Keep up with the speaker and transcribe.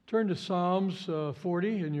Turn to Psalms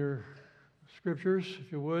 40 in your scriptures,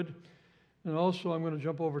 if you would. And also, I'm going to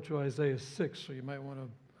jump over to Isaiah 6, so you might want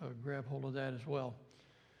to grab hold of that as well.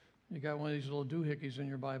 You got one of these little doohickeys in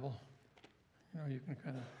your Bible. You can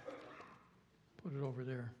kind of put it over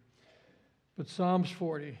there. But Psalms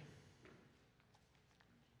 40.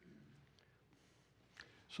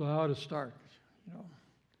 So how to start?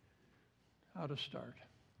 How to start.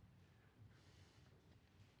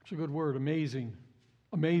 It's a good word, amazing.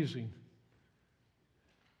 Amazing.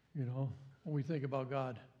 When we think about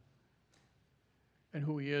God and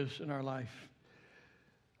who He is in our life.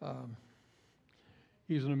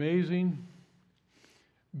 He's an amazing,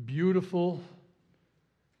 beautiful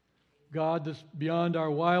God that's beyond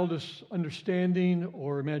our wildest understanding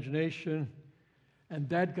or imagination. And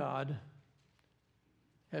that God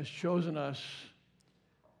has chosen us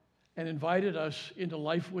and invited us into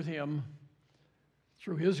life with Him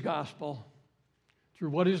through His gospel, through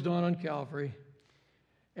what He's done on Calvary.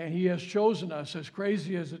 And He has chosen us, as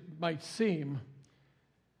crazy as it might seem,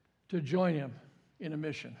 to join Him in a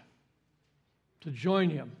mission, to join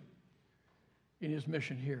Him in His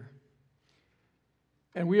mission here.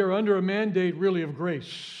 And we are under a mandate, really, of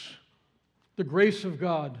grace, the grace of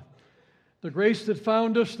God, the grace that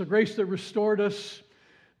found us, the grace that restored us,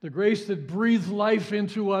 the grace that breathed life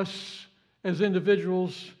into us as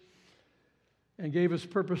individuals and gave us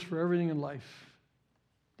purpose for everything in life.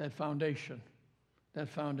 That foundation.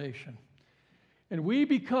 And we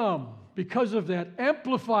become, because of that,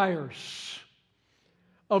 amplifiers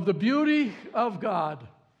of the beauty of God,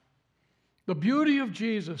 the beauty of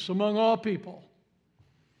Jesus among all people.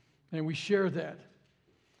 And we share that.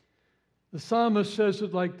 The psalmist says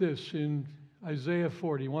it like this in Isaiah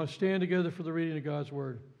 40. You want to stand together for the reading of God's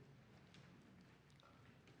word?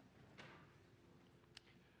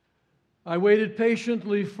 I waited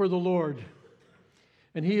patiently for the Lord,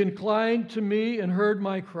 and He inclined to me and heard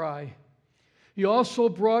my cry. He also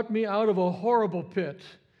brought me out of a horrible pit,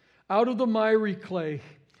 out of the miry clay,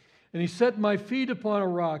 and He set my feet upon a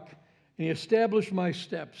rock, and He established my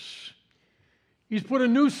steps. He's put a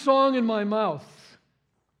new song in my mouth.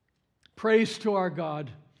 Praise to our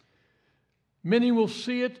God. Many will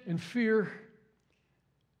see it and fear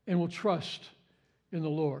and will trust in the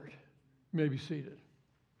Lord. You may be seated.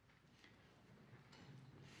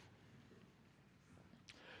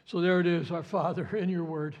 So there it is, our Father, in your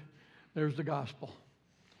word. There's the gospel.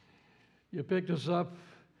 You picked us up.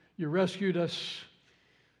 You rescued us.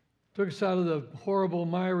 Took us out of the horrible,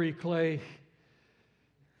 miry clay.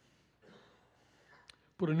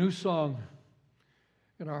 Put a new song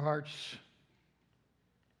in our hearts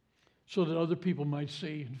so that other people might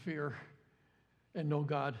see and fear and know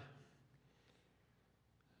God.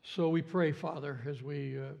 So we pray, Father, as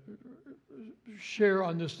we share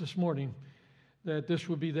on this morning, that this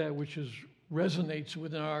would be that which resonates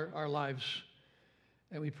within our lives.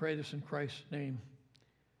 And we pray this in Christ's name.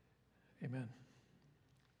 Amen.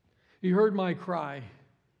 He heard my cry,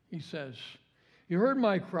 He says. He heard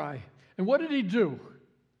my cry. And what did He do?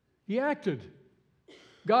 He acted.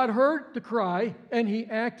 God heard the cry, and He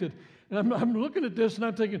acted. And I'm looking at this, and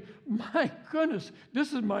I'm thinking, my goodness,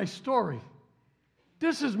 this is my story.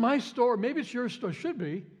 This is my story. Maybe it's your story. Should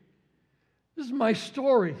be. This is my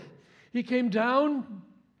story. He came down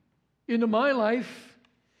into my life,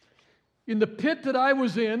 in the pit that I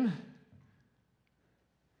was in.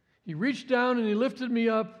 He reached down and He lifted me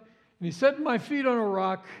up, and He set my feet on a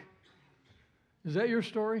rock. Is that your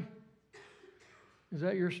story? Is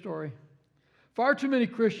that your story? Far too many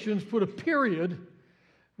Christians put a period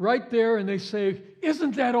right there and they say,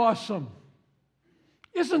 isn't that awesome?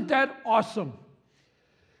 Isn't that awesome?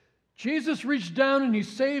 Jesus reached down and He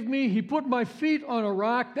saved me. He put my feet on a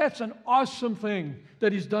rock. That's an awesome thing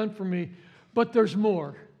that He's done for me. But there's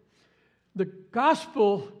more. The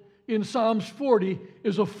gospel in Psalms 40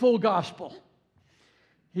 is a full gospel.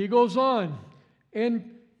 He goes on,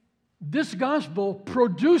 and this gospel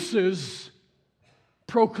produces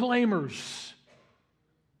proclaimers.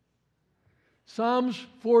 Psalms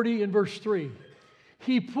 40 and verse 3.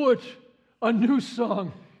 He put a new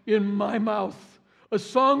song in my mouth. A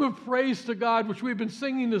song of praise to God, which we've been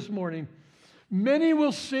singing this morning. Many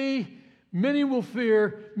will see, many will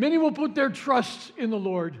fear, many will put their trust in the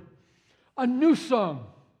Lord. A new song.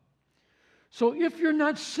 So if you're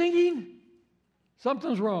not singing,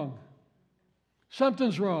 something's wrong.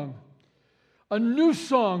 Something's wrong. A new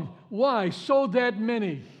song. Why? So that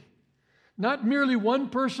many. Not merely one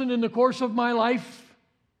person in the course of my life,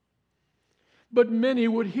 but many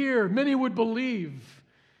would hear, many would believe.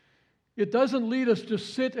 It doesn't lead us to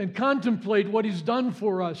sit and contemplate what He's done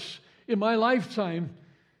for us in my lifetime.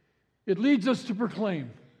 It leads us to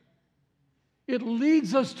proclaim. It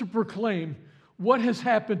leads us to proclaim what has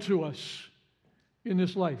happened to us in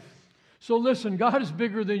this life. So listen, God is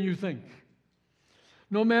bigger than you think.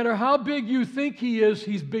 No matter how big you think He is,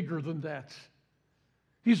 He's bigger than that.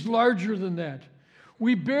 He's larger than that.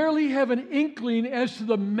 We barely have an inkling as to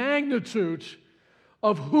the magnitude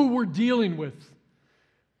of who we're dealing with.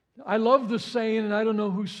 I love the saying, and I don't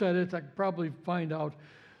know who said it, I could probably find out.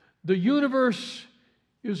 The universe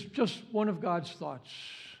is just one of God's thoughts.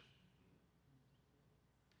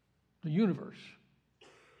 The universe.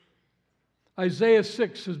 Isaiah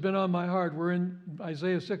 6 has been on my heart. We're in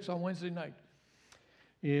Isaiah 6 on Wednesday night.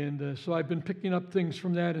 And so I've been picking up things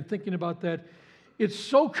from that and thinking about that. It's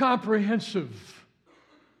so comprehensive.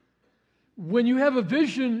 When you have a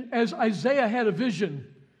vision, as Isaiah had a vision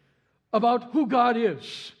about who God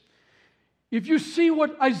is, if you see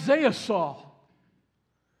what Isaiah saw,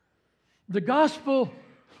 the gospel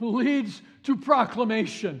leads to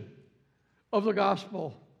proclamation of the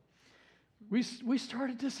gospel. We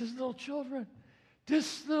started this as little children.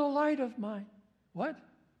 This little light of mine. What?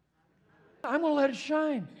 I'm going to let it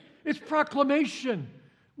shine. It's proclamation.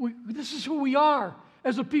 This is who we are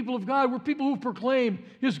as a people of God. We're people who proclaim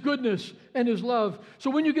His goodness and His love. So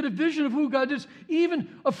when you get a vision of who God is, even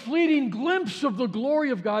a fleeting glimpse of the glory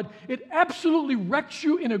of God, it absolutely wrecks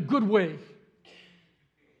you in a good way.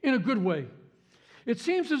 In a good way. It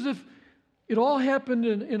seems as if it all happened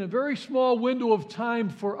in a very small window of time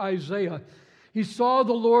for Isaiah. He saw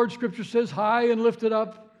the Lord, Scripture says, high and lifted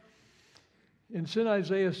up. And it's in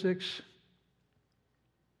Isaiah 6.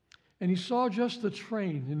 And he saw just the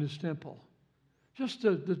train in His temple. Just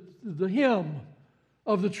the hymn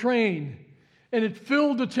of the train. And it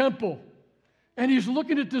filled the temple. And he's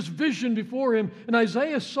looking at this vision before him. And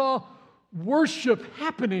Isaiah saw worship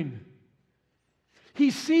happening. He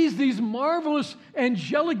sees these marvelous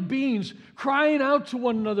angelic beings crying out to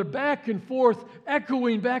one another back and forth,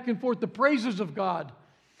 echoing back and forth the praises of God.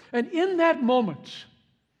 And in that moment,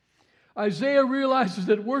 Isaiah realizes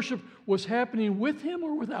that worship was happening with him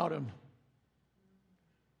or without him.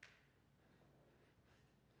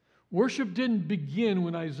 Worship didn't begin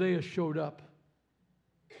when Isaiah showed up.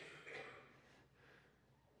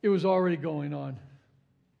 It was already going on.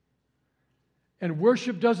 And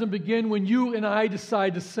worship doesn't begin when you and I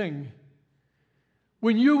decide to sing.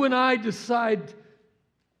 When you and I decide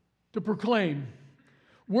to proclaim.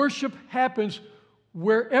 Worship happens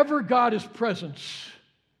wherever God is present.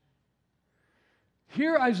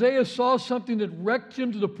 Here Isaiah saw something that wrecked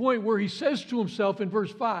him to the point where he says to himself in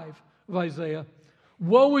verse 5 of Isaiah,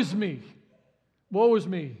 "Woe is me, woe is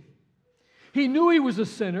me." He knew he was a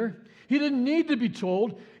sinner. He didn't need to be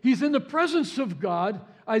told. He's in the presence of God.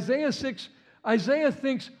 Isaiah 6, Isaiah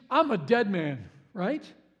thinks, I'm a dead man, right?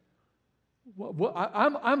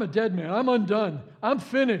 I'm a dead man. I'm undone. I'm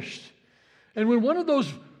finished. And when one of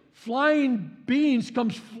those flying beings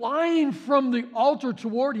comes flying from the altar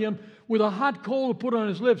toward him with a hot coal to put on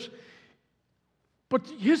his lips, but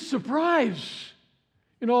his surprise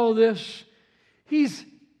in all of this, he's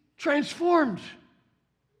transformed.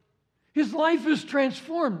 His life is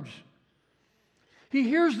transformed. He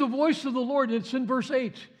hears the voice of the Lord, and it's in verse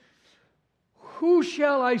 8. Who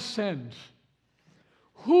shall I send?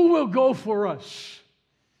 Who will go for us?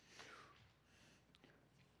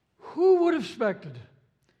 Who would have expected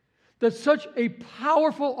that such a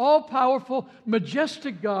powerful, all-powerful,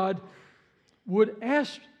 majestic God would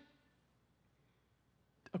ask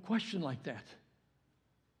a question like that?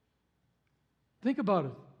 Think about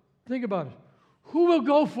it. Think about it. Who will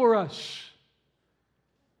go for us?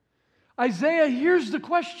 Isaiah hears the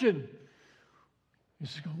question.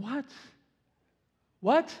 He's going, what?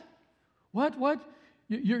 What? What? What?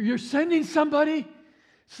 You're sending somebody?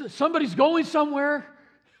 Somebody's going somewhere?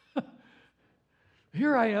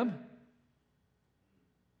 Here I am.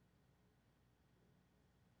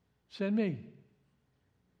 Send me.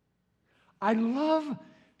 I love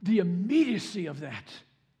the immediacy of that.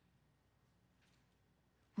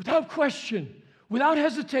 Without question, without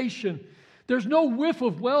hesitation. There's no whiff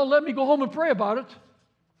of, well, let me go home and pray about it.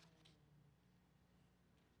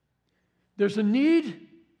 There's a need,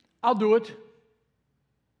 I'll do it.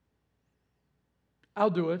 I'll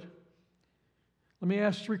do it. Let me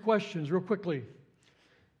ask 3 questions real quickly.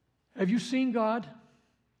 Have you seen God?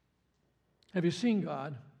 Have you seen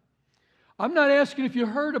God? I'm not asking if you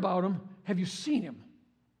heard about Him. Have you seen Him?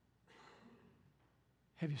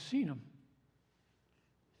 Have you seen Him?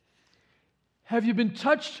 Have you been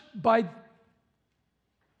touched by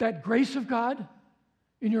that grace of God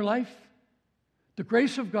in your life? The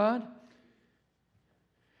grace of God?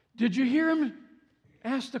 Did you hear Him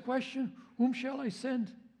ask the question, whom shall I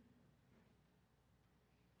send?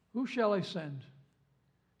 Who shall I send?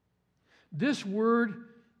 This word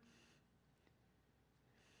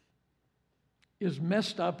is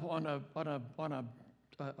messed up on a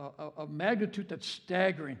magnitude that's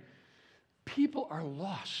staggering. People are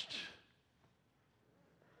lost.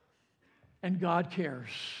 And God cares.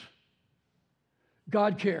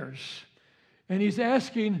 God cares. And He's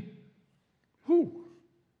asking, who?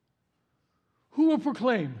 Who will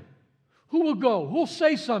proclaim? Who will go? Who will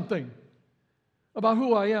say something about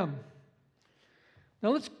who I am? Now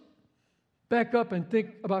let's back up and think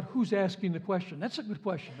about who's asking the question. That's a good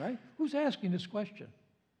question, right? Who's asking this question?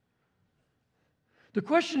 The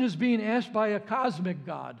question is being asked by a cosmic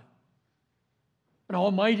God, an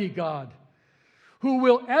almighty God, who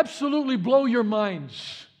will absolutely blow your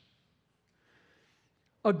minds.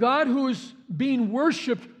 A God who is being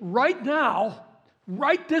worshiped right now,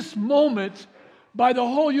 right this moment, by the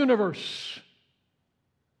whole universe.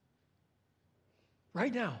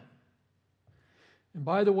 Right now. And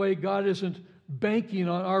by the way, God isn't banking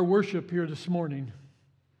on our worship here this morning.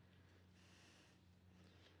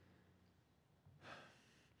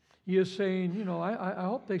 He is saying, you know, I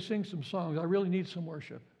hope they sing some songs. I really need some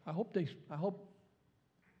worship. I hope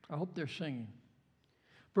they're singing.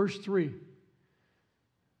 Verse 3,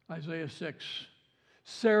 Isaiah 6.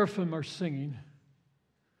 Seraphim are singing.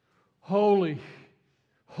 Holy,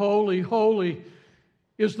 holy, holy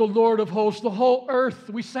is the Lord of hosts. The whole earth,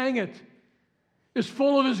 we sang it, is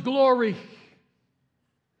full of His glory.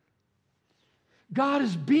 God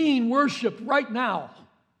is being worshiped right now.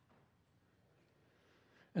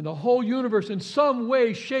 And the whole universe, in some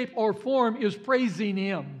way, shape, or form, is praising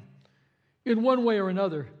Him in one way or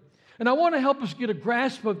another. And I want to help us get a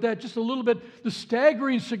grasp of that just a little bit, the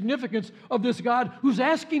staggering significance of this God who's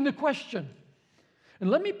asking the question. And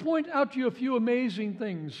let me point out to you a few amazing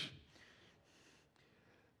things.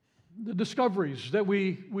 The discoveries that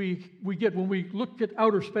we get when we look at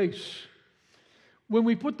outer space. When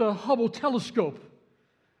we put the Hubble telescope,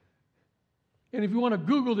 and if you want to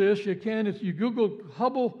Google this, you can. You Google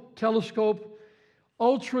Hubble telescope,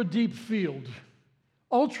 ultra deep field.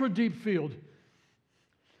 Ultra deep field.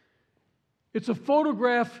 It's a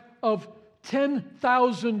photograph of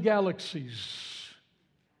 10,000 galaxies.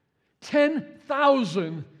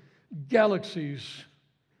 10,000 galaxies.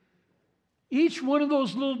 Each one of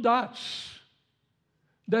those little dots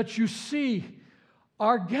that you see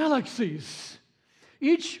are galaxies.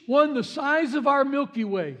 Each one the size of our Milky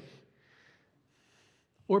Way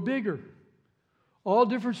or bigger. All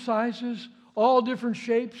different sizes, all different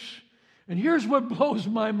shapes. And here's what blows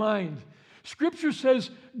my mind. Scripture says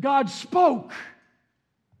God spoke,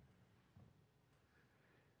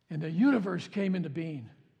 and the universe came into being.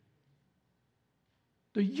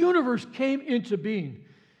 The universe came into being.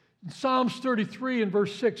 In Psalms 33 and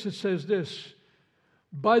verse 6 it says this,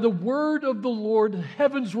 by the word of the Lord the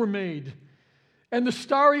heavens were made, and the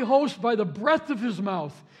starry host by the breath of His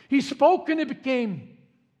mouth. He spoke and it became.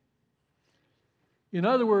 In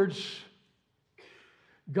other words,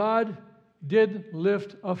 God didn't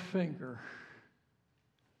lift a finger.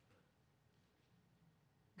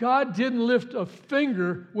 God didn't lift a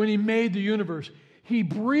finger when He made the universe. He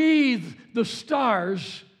breathed the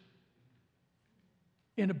stars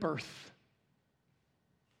into birth.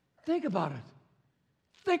 Think about it.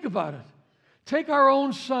 Think about it. Take our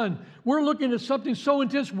own sun. We're looking at something so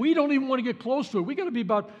intense, we don't even want to get close to it. We've got to be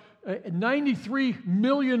about 93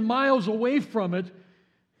 million miles away from it.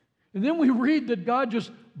 And then we read that God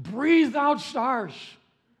just breathed out stars.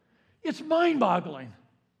 It's mind-boggling.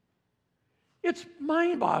 It's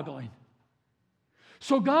mind-boggling.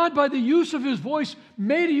 So God, by the use of His voice,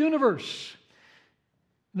 made a universe.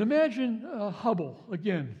 And imagine Hubble,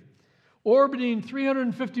 again, orbiting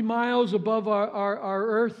 350 miles above our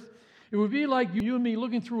Earth. It would be like you and me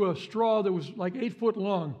looking through a straw that was like 8 foot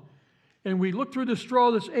long. And we look through the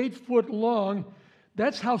straw that's 8 foot long.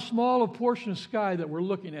 That's how small a portion of sky that we're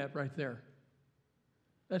looking at right there.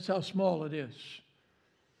 That's how small it is.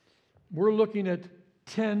 We're looking at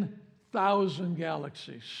 10,000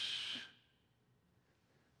 galaxies.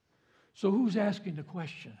 So who's asking the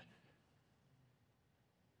question?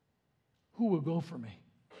 Who will go for me?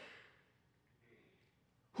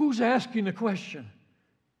 Who's asking the question?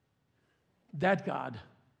 That God.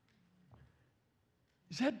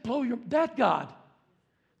 Does that blow your... That God.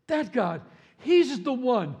 That God. He's the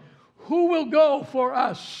one who will go for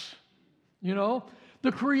us. You know,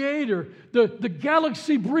 the Creator, the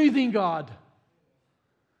galaxy-breathing God.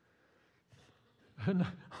 And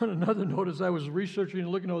on another note, as I was researching and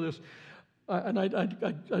looking at all this,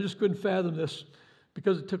 I just couldn't fathom this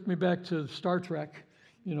because it took me back to Star Trek,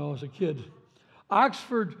 you know, as a kid.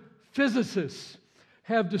 Oxford physicists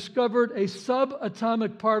have discovered a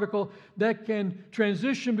subatomic particle that can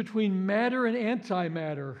transition between matter and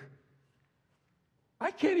antimatter.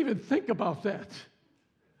 I can't even think about that.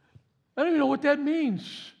 I don't even know what that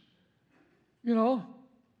means. You know?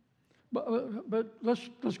 But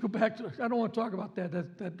let's go back to, I don't want to talk about that.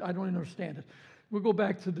 That I don't understand it. We'll go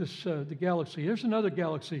back to this, the galaxy. Here's another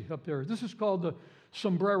galaxy up there. This is called the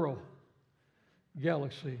Sombrero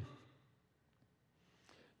Galaxy.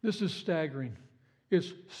 This is staggering.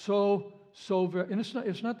 It's so very, and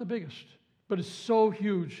it's not the biggest, but it's so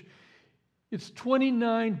huge. It's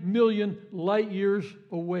 29 million light years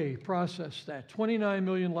away. Process that. 29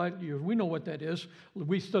 million light years. We know what that is.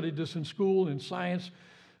 We studied this in school, in science.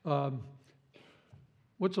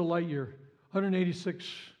 What's a light year?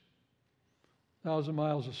 186,000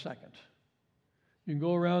 miles a second. You can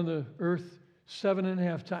go around the Earth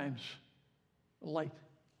 7.5 times light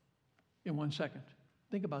in 1 second.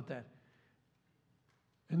 Think about that.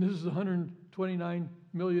 And this is 129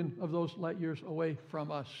 million of those light years away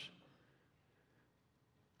from us.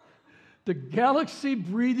 The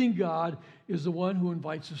galaxy-breathing God is the one who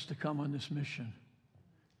invites us to come on this mission.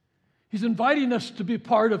 He's inviting us to be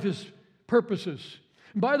part of His purposes.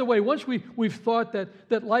 And by the way, once we've thought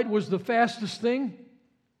that light was the fastest thing,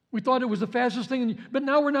 we thought it was the fastest thing, but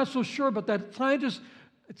now we're not so sure about that. Scientists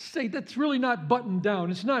say that's really not buttoned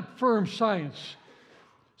down. It's not firm science.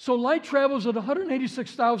 So light travels at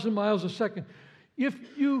 186,000 miles a second. If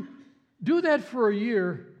you do that for a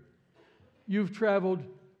year, you've traveled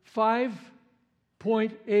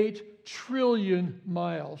 5.8 trillion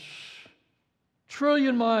miles.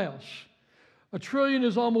 Trillion miles. A trillion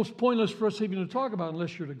is almost pointless for us even to talk about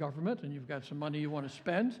unless you're the government and you've got some money you want to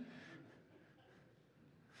spend.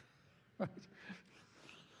 Right?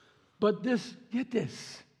 But get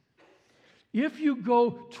this. If you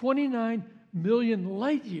go 29 million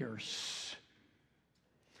light years,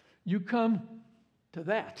 you come to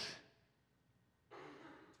that.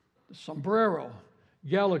 The Sombrero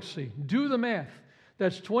Galaxy. Do the math.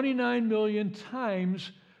 That's 29 million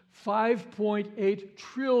times 5.8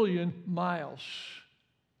 trillion miles.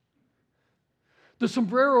 The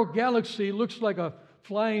Sombrero Galaxy looks like a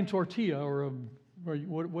flying tortilla or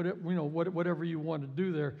whatever you want to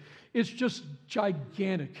do there. It's just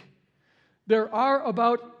gigantic. There are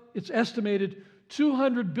about, it's estimated,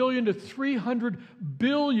 200 billion to 300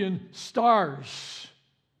 billion stars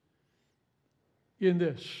in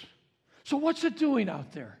this. So what's it doing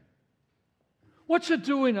out there? What's it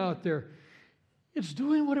doing out there? It's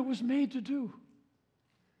doing what it was made to do.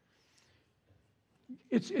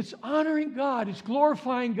 It's honoring God. It's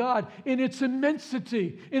glorifying God in its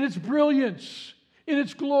immensity, in its brilliance, in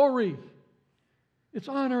its glory. It's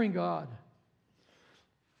honoring God.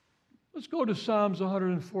 Let's go to Psalms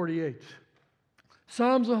 148.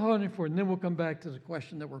 Psalms 148, and then we'll come back to the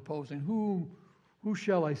question that we're posing. Who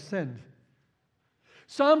shall I send?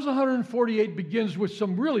 Psalms 148 begins with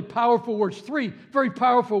some really powerful words, 3 very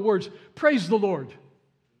powerful words. Praise the Lord.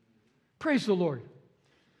 Praise the Lord.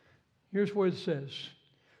 Here's what it says.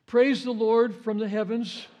 Praise the Lord from the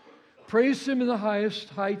heavens. Praise Him in the highest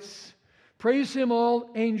heights. Praise Him, all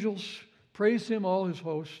angels. Praise Him, all His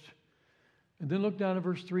host. And then look down at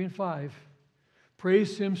verse 3 and 5.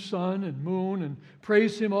 Praise Him, sun and moon, and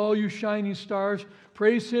praise Him, all you shining stars.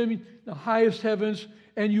 Praise Him, the highest heavens,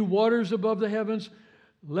 and you waters above the heavens.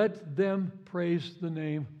 Let them praise the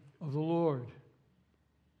name of the Lord.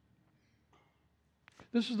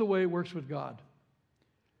 This is the way it works with God.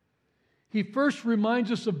 He first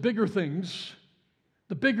reminds us of bigger things,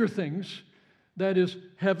 the bigger things, that is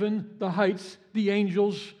heaven, the heights, the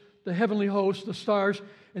angels, the heavenly hosts, the stars,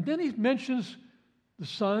 and then He mentions the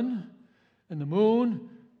sun and the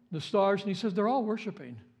moon, the stars, and He says they're all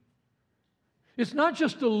worshiping. It's not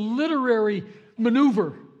just a literary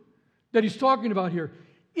maneuver that He's talking about here.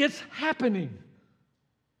 It's happening.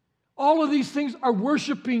 All of these things are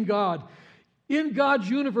worshiping God. In God's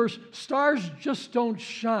universe, stars just don't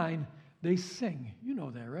shine. They sing. You know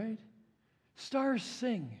that, right? Stars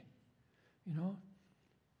sing, you know.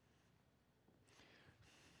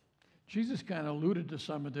 Jesus kind of alluded to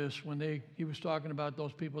some of this when he was talking about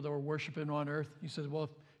those people that were worshiping on earth. He says, well,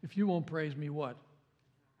 if you won't praise me, what?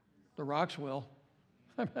 The rocks will.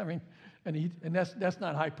 I mean, and that's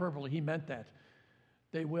not hyperbole. He meant that.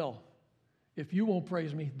 They will. If you won't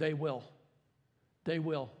praise me, they will. They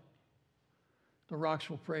will. The rocks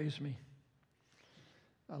will praise me.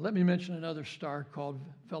 Let me mention another star called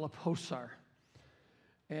Veliposar.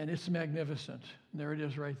 And it's magnificent. There it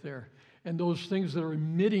is right there. And those things that are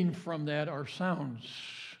emitting from that are sounds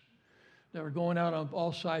that are going out on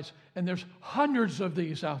all sides. And there's hundreds of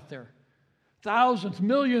these out there. Thousands,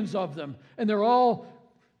 millions of them. And they're all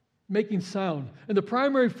making sound. And the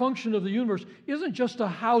primary function of the universe isn't just to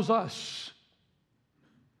house us.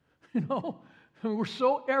 You know, we're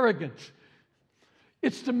so arrogant.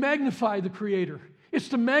 It's to magnify the Creator. It's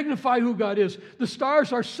to magnify who God is. The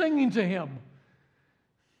stars are singing to Him.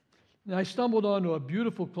 And I stumbled onto a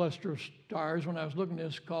beautiful cluster of stars when I was looking at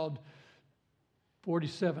this called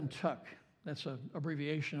 47 Tuc. That's an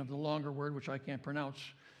abbreviation of the longer word, which I can't pronounce.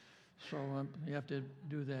 So you have to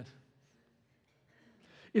do that.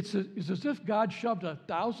 It's as if God shoved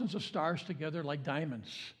thousands of stars together like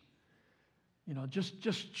diamonds. You know,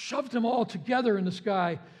 just shoved them all together in the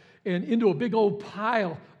sky and into a big old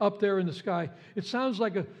pile up there in the sky. It sounds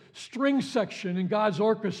like a string section in God's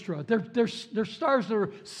orchestra. They're stars that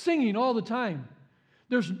are singing all the time.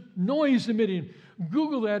 There's noise emitting.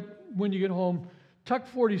 Google that when you get home, Tuc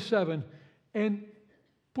 47, and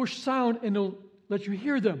push sound, and it'll let you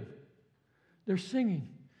hear them. They're singing.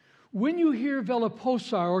 When you hear Vela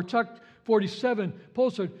Pulsar or Tuc 47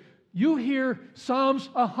 Pulsar, you hear Psalms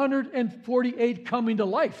 148 coming to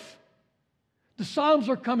life. The Psalms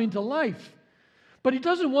are coming to life. But He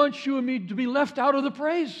doesn't want you and me to be left out of the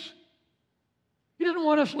praise. He doesn't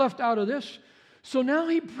want us left out of this. So now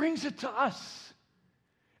He brings it to us.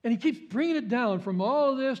 And He keeps bringing it down from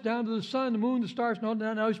all of this down to the sun, the moon, the stars.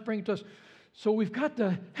 Now He's bringing it to us. So we've got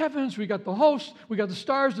the heavens, we've got the hosts, we've got the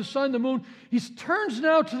stars, the sun, the moon. He turns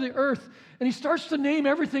now to the earth, and He starts to name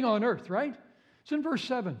everything on earth, right? It's in verse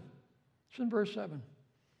 7. It's in verse 7.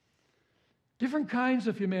 Different kinds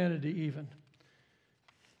of humanity even.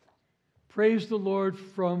 Praise the Lord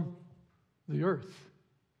from the earth.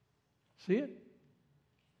 See it?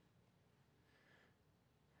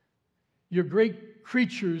 Your great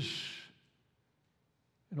creatures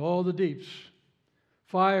in all the deeps.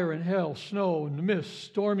 Fire and hell, snow and mist,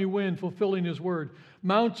 stormy wind fulfilling His word.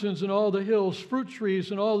 Mountains and all the hills, fruit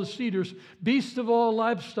trees and all the cedars, beasts of all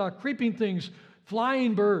livestock, creeping things,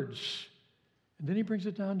 flying birds. And then He brings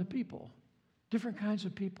it down to people. Different kinds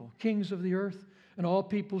of people. Kings of the earth and all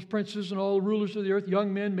peoples, princes and all rulers of the earth,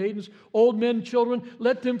 young men, maidens, old men, children.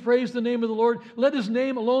 Let them praise the name of the Lord. Let His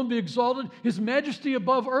name alone be exalted, His majesty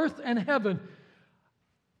above earth and heaven.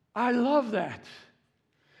 I love that.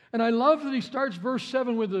 And I love that He starts verse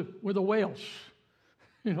 7 with the whales.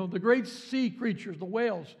 You know, the great sea creatures, the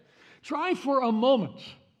whales. Try for a moment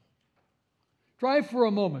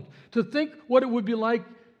to think what it would be like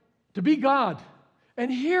to be God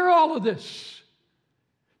and hear all of this.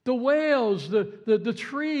 The whales, the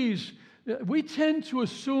trees. We tend to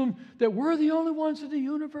assume that we're the only ones in the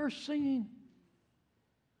universe singing.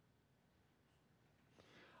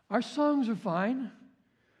 Our songs are fine,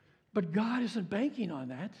 but God isn't banking on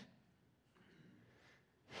that.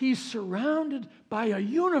 He's surrounded by a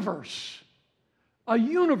universe. A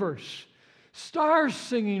universe. Stars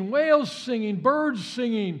singing, whales singing, birds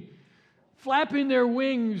singing, flapping their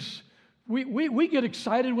wings. We get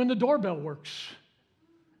excited when the doorbell works.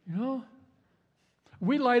 You know?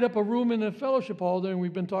 We light up a room in the fellowship hall there, and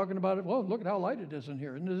we've been talking about it. Well, look at how light it is in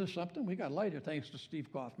here. Isn't this something? We got light here thanks to Steve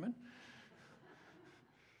Kaufman.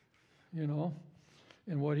 You know,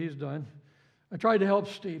 and what he's done. I tried to help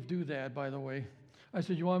Steve do that, by the way. I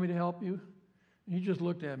said, "You want me to help you?" And he just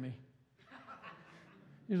looked at me.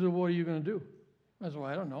 He said, "What are you going to do?" I said, "Well,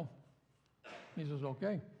 I don't know." He says,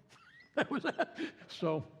 "Okay." That was that.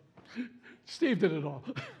 So Steve did it all.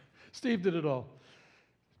 Steve did it all.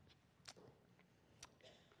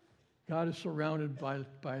 God is surrounded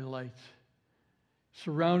by light,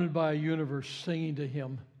 surrounded by a universe singing to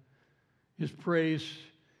Him, His praise,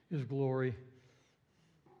 His glory.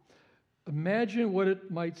 Imagine what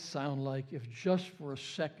it might sound like if just for a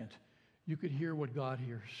second you could hear what God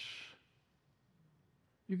hears.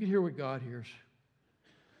 You could hear what God hears.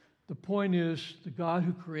 The point is, the God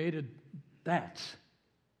who created that,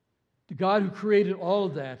 the God who created all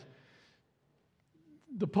of that,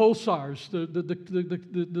 the pulsars,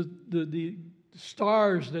 the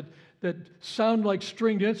stars that sound like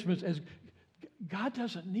stringed instruments, as God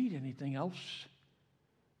doesn't need anything else.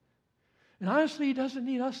 And honestly, He doesn't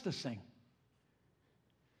need us to sing.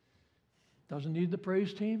 Doesn't need the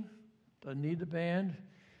praise team, doesn't need the band,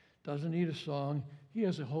 doesn't need a song. He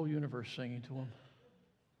has a whole universe singing to Him.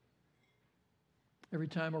 Every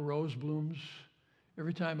time a rose blooms,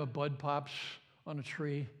 every time a bud pops on a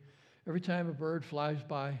tree, every time a bird flies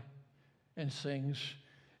by and sings,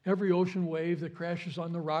 every ocean wave that crashes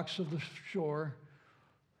on the rocks of the shore,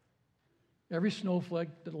 every snowflake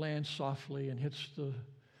that lands softly and hits the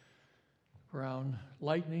ground,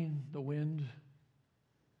 lightning, the wind,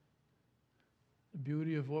 the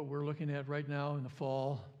beauty of what we're looking at right now in the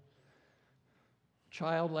fall,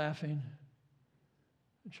 child laughing,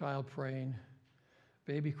 a child praying,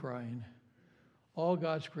 baby crying. All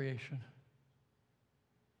God's creation.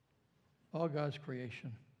 All God's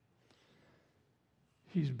creation.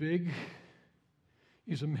 He's big.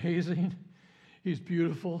 He's amazing. He's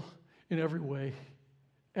beautiful in every way.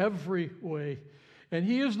 Every way. And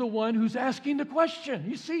he is the one who's asking the question.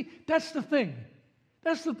 You see, that's the thing.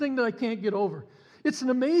 That's the thing that I can't get over. It's an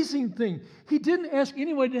amazing thing. He didn't ask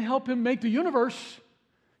anyone to help him make the universe.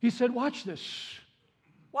 He said, watch this.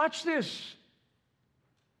 Watch this.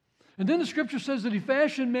 And then the scripture says that he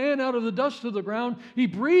fashioned man out of the dust of the ground. He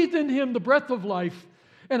breathed in him the breath of life.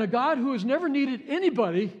 And a God who has never needed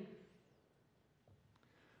anybody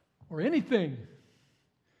or anything,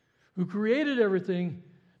 who created everything,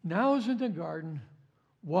 now is in the garden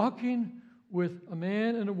walking with a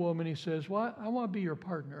man and a woman. He says, well, I want to be your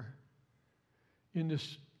partner in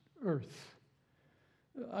this earth.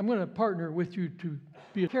 I'm going to partner with you to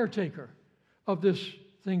be a caretaker of this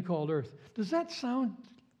thing called earth. Does that sound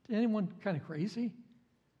to anyone kind of crazy?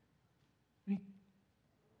 I mean,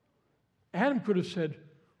 Adam could have said,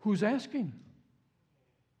 who's asking?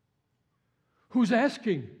 Who's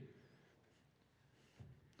asking?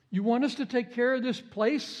 You want us to take care of this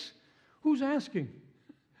place? Who's asking?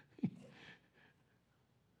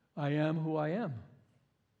 I am who I am,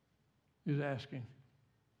 is asking.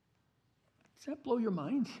 Does that blow your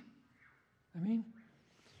mind? I mean,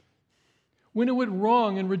 when it went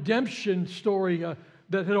wrong in redemption story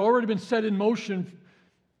that had already been set in motion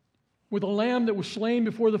with a lamb that was slain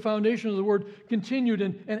before the foundation of the world continued,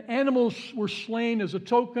 and animals were slain as a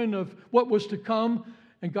token of what was to come,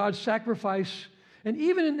 and God's sacrifice. And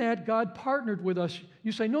even in that, God partnered with us.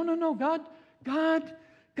 You say, no,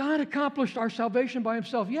 God accomplished our salvation by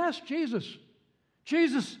himself. Yes,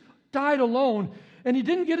 Jesus died alone, and he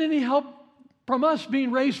didn't get any help from us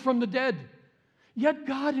being raised from the dead. Yet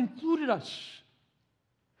God included us.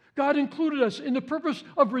 God included us in the purpose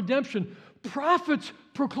of redemption. Prophets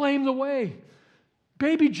proclaimed the way.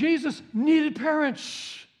 Baby Jesus needed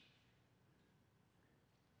parents.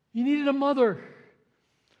 He needed a mother.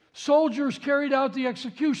 Soldiers carried out the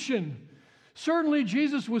execution. Certainly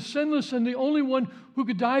Jesus was sinless and the only one who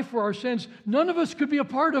could die for our sins. None of us could be a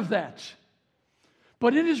part of that.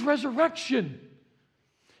 But in his resurrection,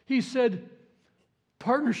 he said,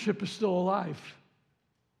 partnership is still alive.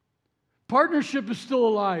 Partnership is still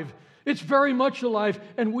alive. It's very much alive.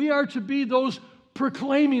 And we are to be those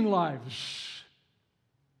proclaiming lives.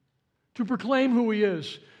 To proclaim who he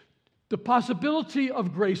is. The possibility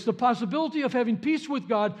of grace, the possibility of having peace with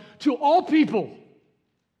God to all people.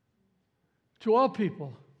 To all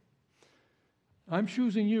people. I'm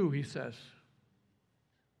choosing you, he says,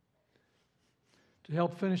 to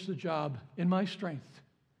help finish the job in my strength,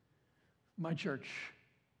 my church,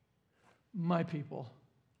 my people.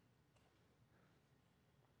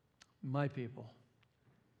 My people.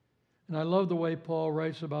 And I love the way Paul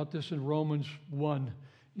writes about this in Romans 1.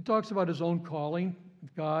 He talks about his own calling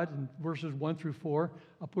of God in verses 1 through 4.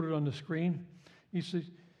 I'll put it on the screen. He says,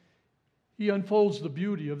 he unfolds the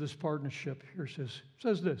beauty of this partnership. Here it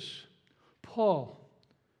says this, Paul,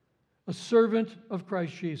 a servant of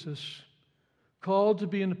Christ Jesus, called to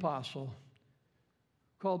be an apostle.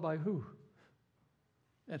 Called by who?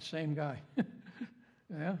 That same guy.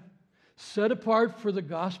 Yeah. Set apart for the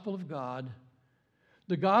gospel of God,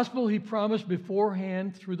 the gospel he promised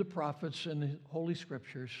beforehand through the prophets and the Holy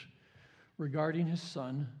Scriptures regarding his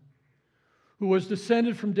Son, who was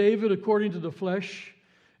descended from David according to the flesh,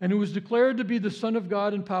 and who was declared to be the Son of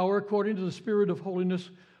God in power according to the Spirit of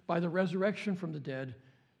holiness by the resurrection from the dead,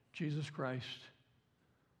 Jesus Christ,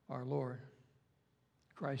 our Lord.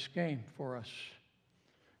 Christ came for us.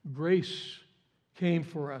 Grace came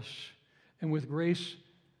for us. And with grace,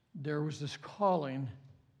 there was this calling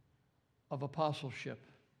of apostleship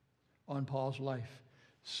on Paul's life,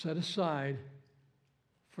 set aside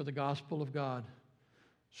for the gospel of God.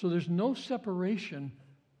 So there's no separation.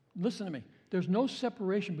 Listen to me. There's no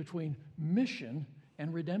separation between mission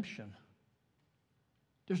and redemption.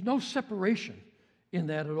 There's no separation in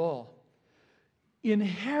that at all.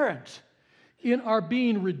 Inherent in our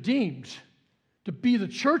being redeemed to be the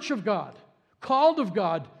church of God, called of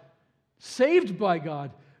God, saved by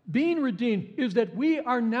God, being redeemed is that we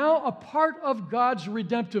are now a part of God's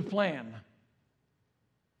redemptive plan.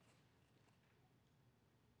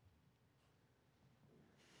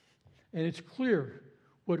 And it's clear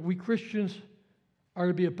what we Christians are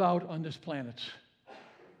to be about on this planet.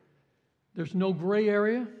 There's no gray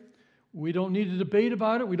area. We don't need to debate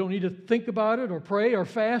about it. We don't need to think about it or pray or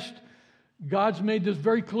fast. God's made this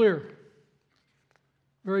very clear.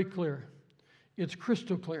 Very clear. It's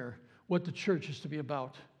crystal clear what the church is to be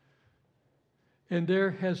about. And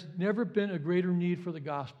there has never been a greater need for the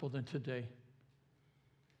gospel than today.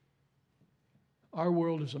 Our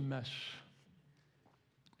world is a mess.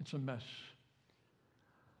 It's a mess.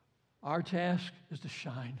 Our task is to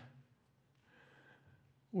shine.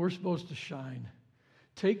 We're supposed to shine.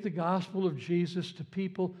 Take the gospel of Jesus to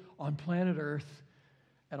people on planet Earth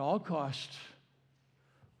at all costs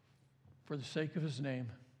for the sake of his name.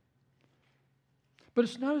 But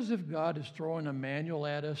it's not as if God is throwing a manual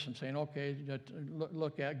at us and saying, okay,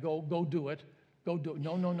 look at, go do it. Go do it.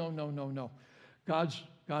 No. God's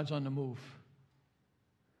on the move.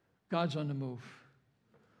 God's on the move.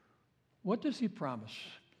 What does he promise?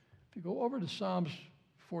 If you go over to Psalms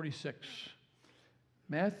 46,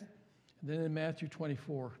 and then in Matthew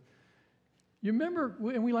 24, you remember,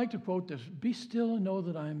 and we like to quote this, be still and know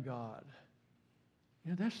that I am God.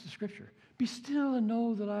 You know, that's the scripture. Be still and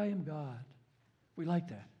know that I am God. We like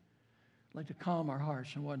that. Like to calm our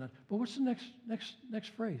hearts and whatnot. But what's the next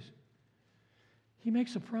phrase? He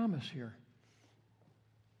makes a promise here.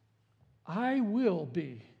 I will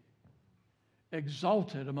be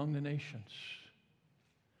exalted among the nations.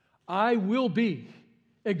 I will be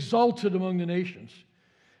exalted among the nations.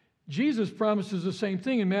 Jesus promises the same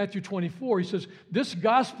thing in Matthew 24. He says, this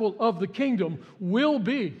gospel of the kingdom will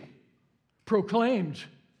be proclaimed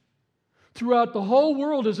throughout the whole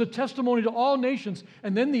world as a testimony to all nations,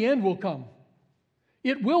 and then the end will come.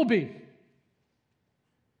 It will be.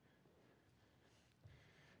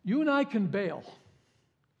 You and I can bail,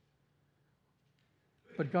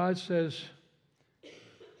 but God says,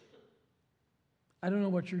 I don't know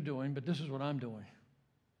what you're doing, but this is what I'm doing.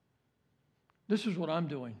 This is what I'm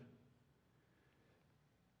doing.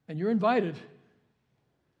 And you're invited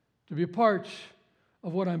to be a part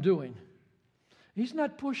of what I'm doing. He's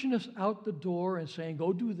not pushing us out the door and saying,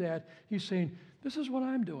 go do that. He's saying, this is what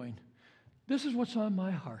I'm doing. This is what's on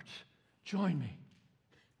my heart. Join me.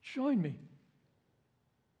 Join me.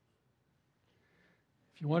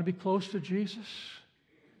 If you want to be close to Jesus,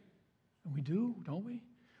 and we do, don't we?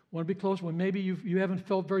 Want to be close when maybe you haven't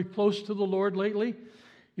felt very close to the Lord lately?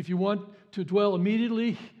 If you want to dwell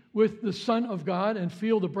immediately with the Son of God and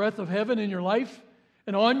feel the breath of heaven in your life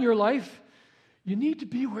and on your life, you need to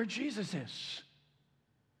be where Jesus is.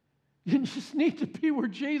 You just need to be where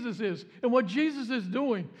Jesus is and what Jesus is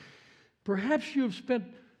doing. Perhaps you have spent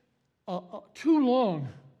too long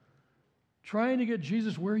trying to get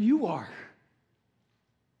Jesus where you are.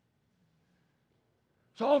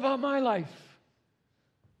 It's all about my life.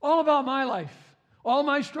 All about my life. All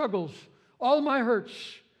my struggles. All my hurts.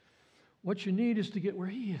 What you need is to get where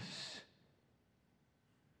he is.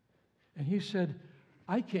 And he said,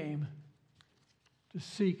 I came to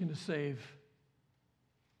seek and to save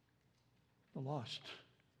the lost.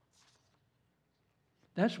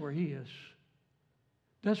 That's where he is.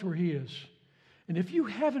 That's where he is. And if you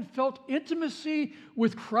haven't felt intimacy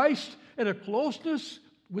with Christ and a closeness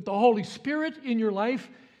with the Holy Spirit in your life,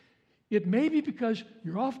 it may be because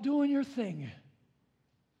you're off doing your thing.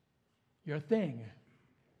 Your thing.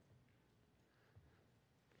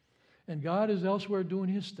 And God is elsewhere doing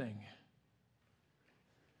his thing.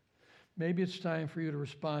 Maybe it's time for you to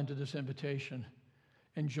respond to this invitation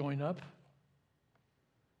and join up.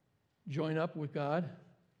 Join up with God.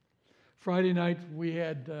 Friday night we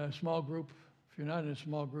had a small group. If you're not in a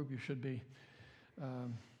small group, you should be.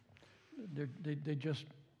 They just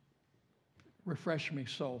refresh me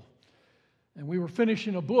so. And we were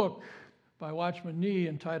finishing a book by Watchman Nee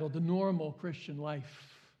entitled The Normal Christian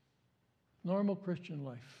Life. Normal Christian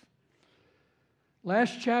Life.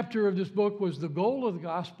 Last chapter of this book was the goal of the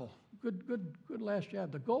gospel. Good last chapter.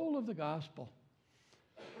 The goal of the gospel.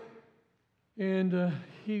 And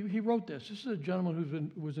he wrote this. This is a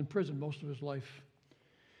gentleman who was in prison most of his life.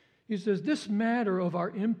 He says, this matter of our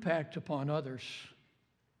impact upon others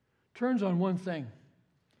turns on one thing,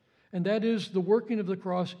 and that is the working of the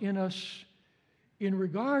cross in us in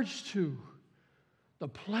regards to the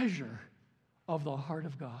pleasure of the heart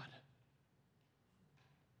of God.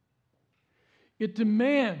 It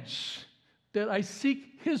demands that I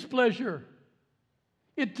seek his pleasure.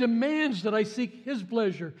 It demands that I seek his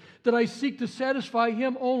pleasure, that I seek to satisfy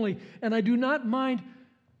him only, and I do not mind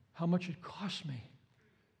how much it costs me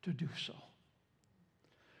to do so.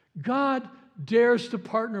 God dares to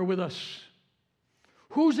partner with us.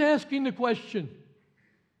 Who's asking the question?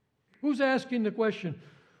 Who's asking the question?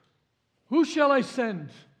 Who shall I send?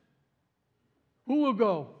 Who will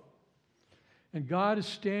go? And God is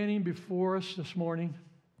standing before us this morning.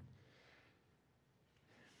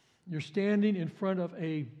 You're standing in front of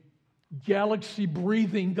a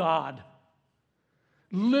galaxy-breathing God.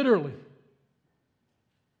 Literally.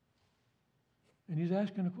 And he's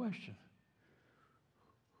asking a question.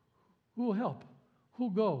 Who will help?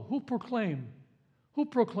 Who'll go? Who'll proclaim? Who'll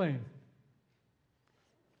proclaim?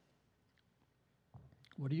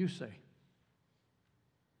 What do you say?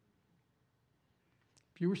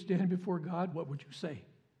 If you were standing before God, what would you say?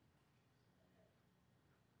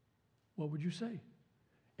 What would you say?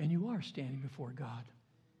 And you are standing before God.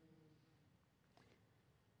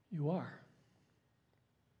 You are.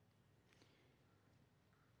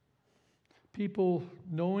 People,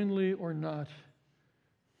 knowingly or not,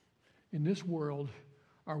 in this world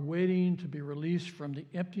are waiting to be released from the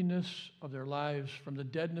emptiness of their lives, from the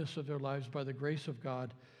deadness of their lives by the grace of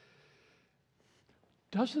God.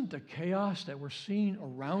 Doesn't the chaos that we're seeing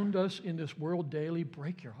around us in this world daily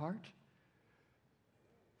break your heart?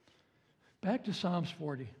 Back to Psalms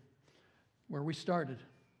 40, where we started.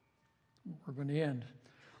 We're going to end.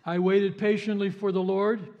 I waited patiently for the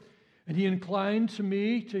Lord, and he inclined to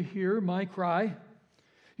me to hear my cry.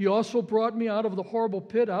 He also brought me out of the horrible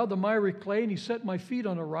pit, out of the miry clay, and he set my feet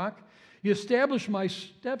on a rock. He established my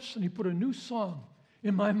steps, and he put a new song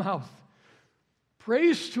in my mouth.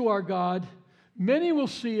 Praise to our God. Many will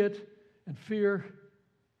see it and fear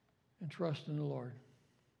and trust in the Lord.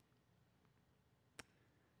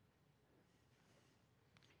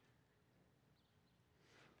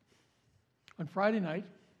 On Friday night,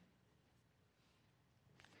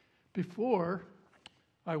 before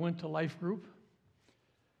I went to Life Group,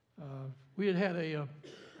 we had a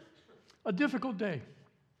difficult day.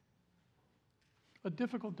 A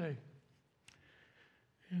difficult day.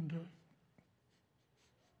 And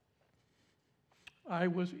I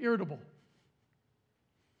was irritable.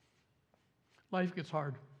 Life gets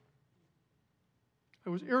hard.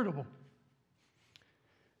 I was irritable.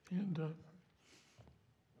 And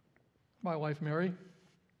my wife, Mary,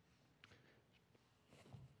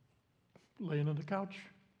 laying on the couch.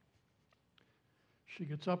 She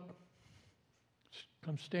gets up,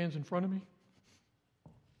 comes, stands in front of me.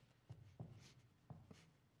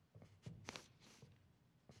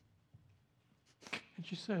 And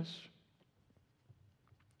she says,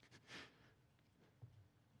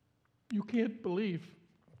 "You can't believe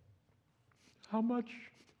how much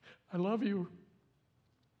I love you."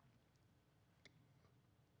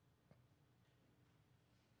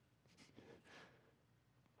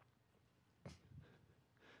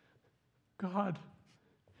 God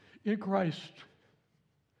in Christ,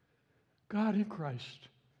 God in Christ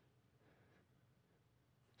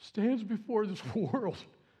stands before this world.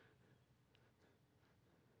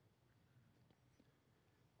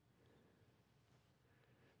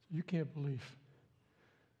 You can't believe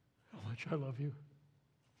how much I love you.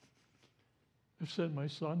 I've sent my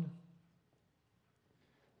Son,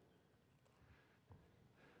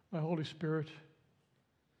 my Holy Spirit,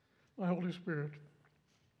 my Holy Spirit.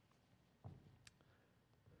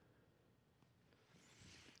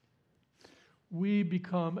 We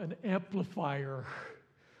become an amplifier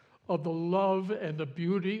of the love and the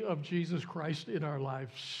beauty of Jesus Christ in our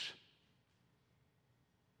lives.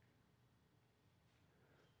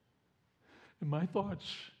 And my thoughts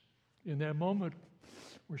in that moment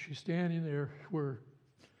where she's standing there were,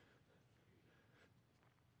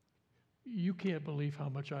 you can't believe how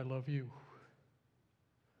much I love you.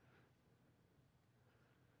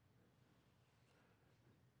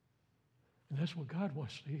 And that's what God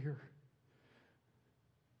wants to hear.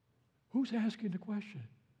 Who's asking the question?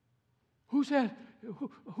 Who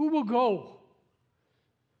will go?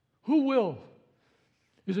 Who will?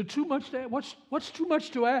 Is it too much to ask? What's too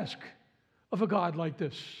much to ask of a God like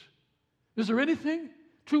this? Is there anything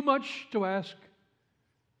too much to ask?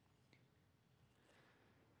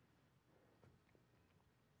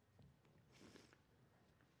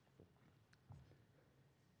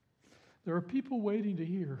 There are people waiting to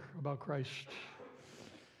hear about Christ.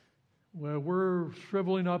 Well, we're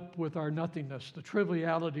shriveling up with our nothingness, the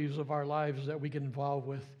trivialities of our lives that we get involved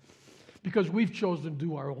with, because we've chosen to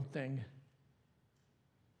do our own thing.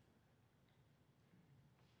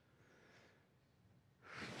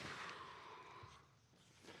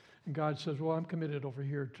 And God says, well, I'm committed over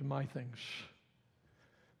here to my things.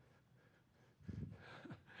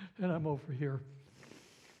 And I'm over here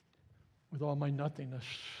with all my nothingness.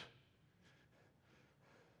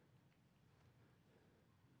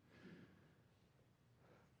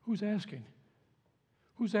 Who's asking?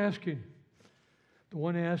 Who's asking? The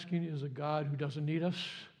one asking is a God who doesn't need us,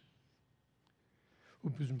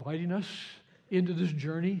 who's inviting us into this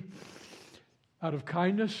journey out of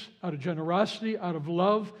kindness, out of generosity, out of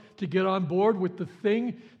love, to get on board with the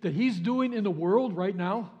thing that He's doing in the world right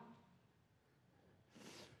now.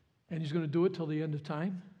 And He's going to do it till the end of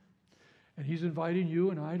time. And He's inviting you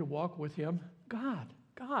and I to walk with Him. God,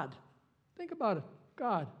 think about it,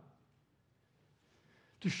 God.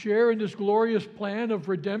 to share in this glorious plan of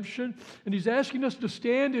redemption. And He's asking us to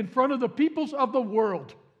stand in front of the peoples of the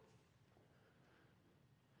world,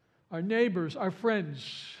 our neighbors, our friends,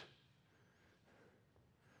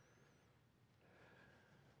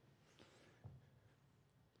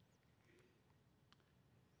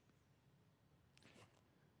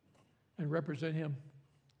 and represent Him.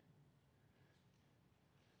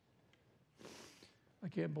 I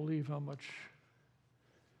can't believe how much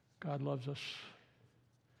God loves us.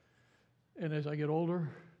 And as I get older,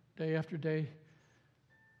 day after day,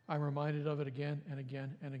 I'm reminded of it again and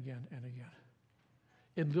again and again and again.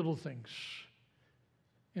 In little things,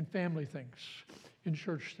 in family things, in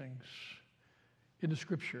church things, in the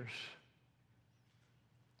Scriptures,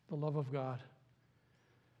 the love of God.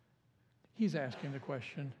 He's asking the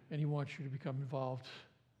question, and He wants you to become involved.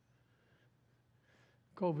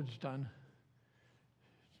 COVID's done.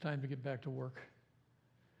 It's time to get back to work.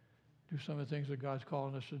 Do some of the things that God's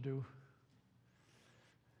calling us to do.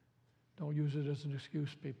 Don't use it as an excuse,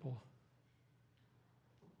 people.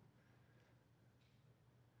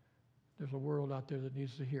 There's a world out there that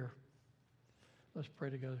needs to hear. Let's pray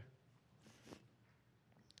together.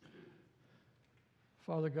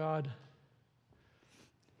 Father God,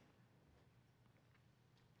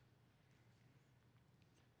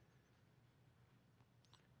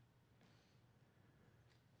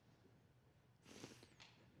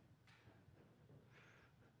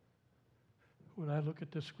 when I look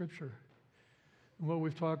at this scripture and what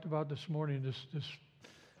we've talked about this morning,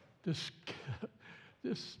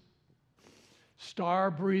 this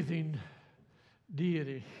star-breathing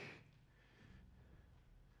deity,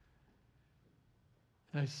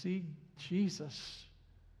 and I see Jesus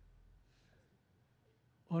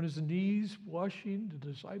on His knees washing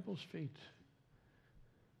the disciples' feet.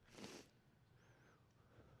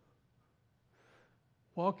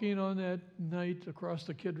 Walking on that night across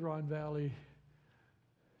the Kidron Valley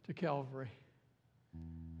to Calvary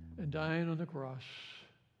and dying on the cross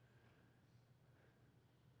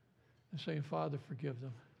and saying, Father, forgive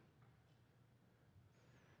them.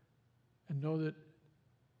 And know that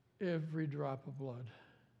every drop of blood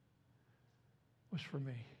was for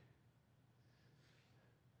me.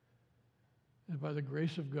 And by the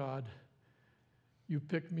grace of God, You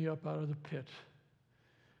picked me up out of the pit.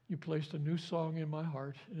 You placed a new song in my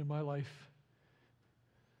heart and in my life.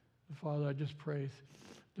 And Father, I just pray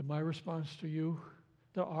that my response to You,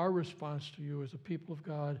 that our response to You as a people of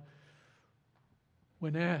God,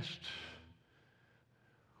 when asked,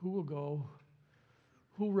 who will go,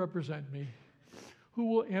 who will represent me, who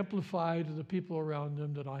will amplify to the people around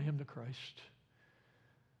them that I am the Christ,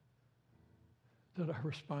 that our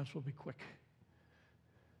response will be quick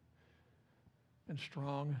and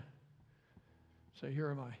strong. Say, here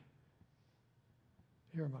am I.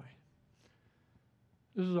 Here am I.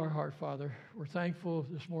 This is our heart, Father. We're thankful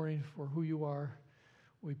this morning for who You are.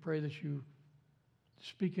 We pray that You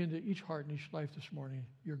speak into each heart and each life this morning,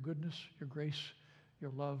 Your goodness, Your grace,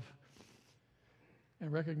 Your love,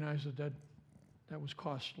 and recognize that was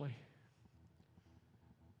costly.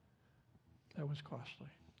 That was costly.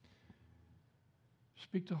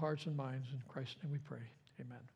 Speak to hearts and minds. In Christ's name we pray. Amen.